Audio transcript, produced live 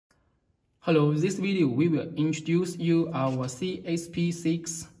Hello, this video we will introduce you our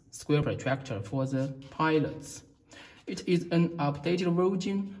CSP6 square protractor for the pilots. It is an updated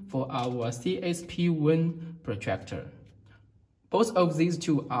version for our CSP1 protractor. Both of these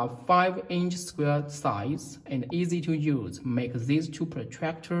two are 5-inch square size and easy to use, make these two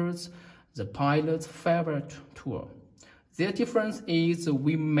protractors the pilot's favorite tool. Their difference is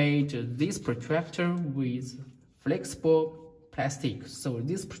we made this protractor with flexible plastic, so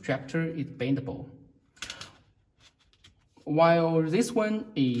this protractor is bendable, while this one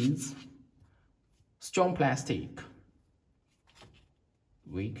is strong plastic.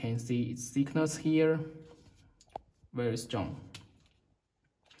 We can see its thickness here, very strong.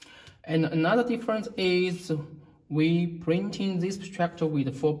 And another difference is we printing this protractor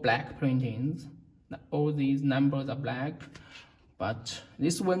with 4 black printings. All these numbers are black, but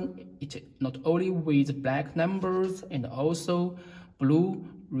this one, it not only with black numbers and also blue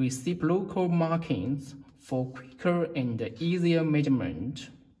reciprocal markings for quicker and easier measurement.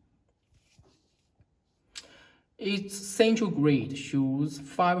 Its central grid shows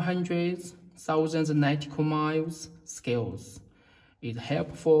 500,000 nautical miles scales. It's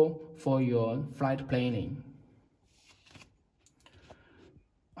helpful for your flight planning.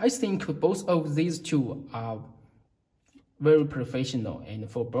 I think both of these two are very professional, and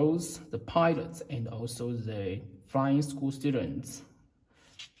for both the pilots and also the flying school students.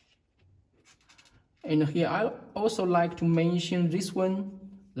 And here I also like to mention this one.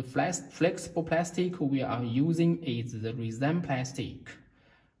 The flexible plastic we are using is the resin plastic.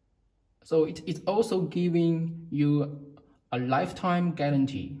 So it is also giving you a lifetime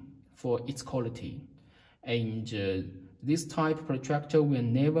guarantee for its quality. And this type of protractor will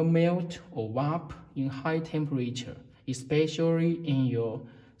never melt or warp in high temperature, especially in your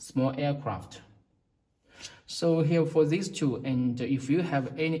small aircraft. So here for these two, and if you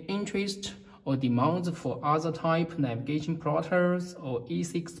have any interest or demands for other type navigation plotters or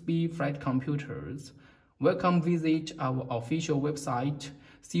E6B flight computers, welcome visit our official website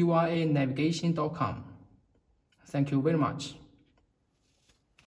cyanavigation.com. Thank you very much.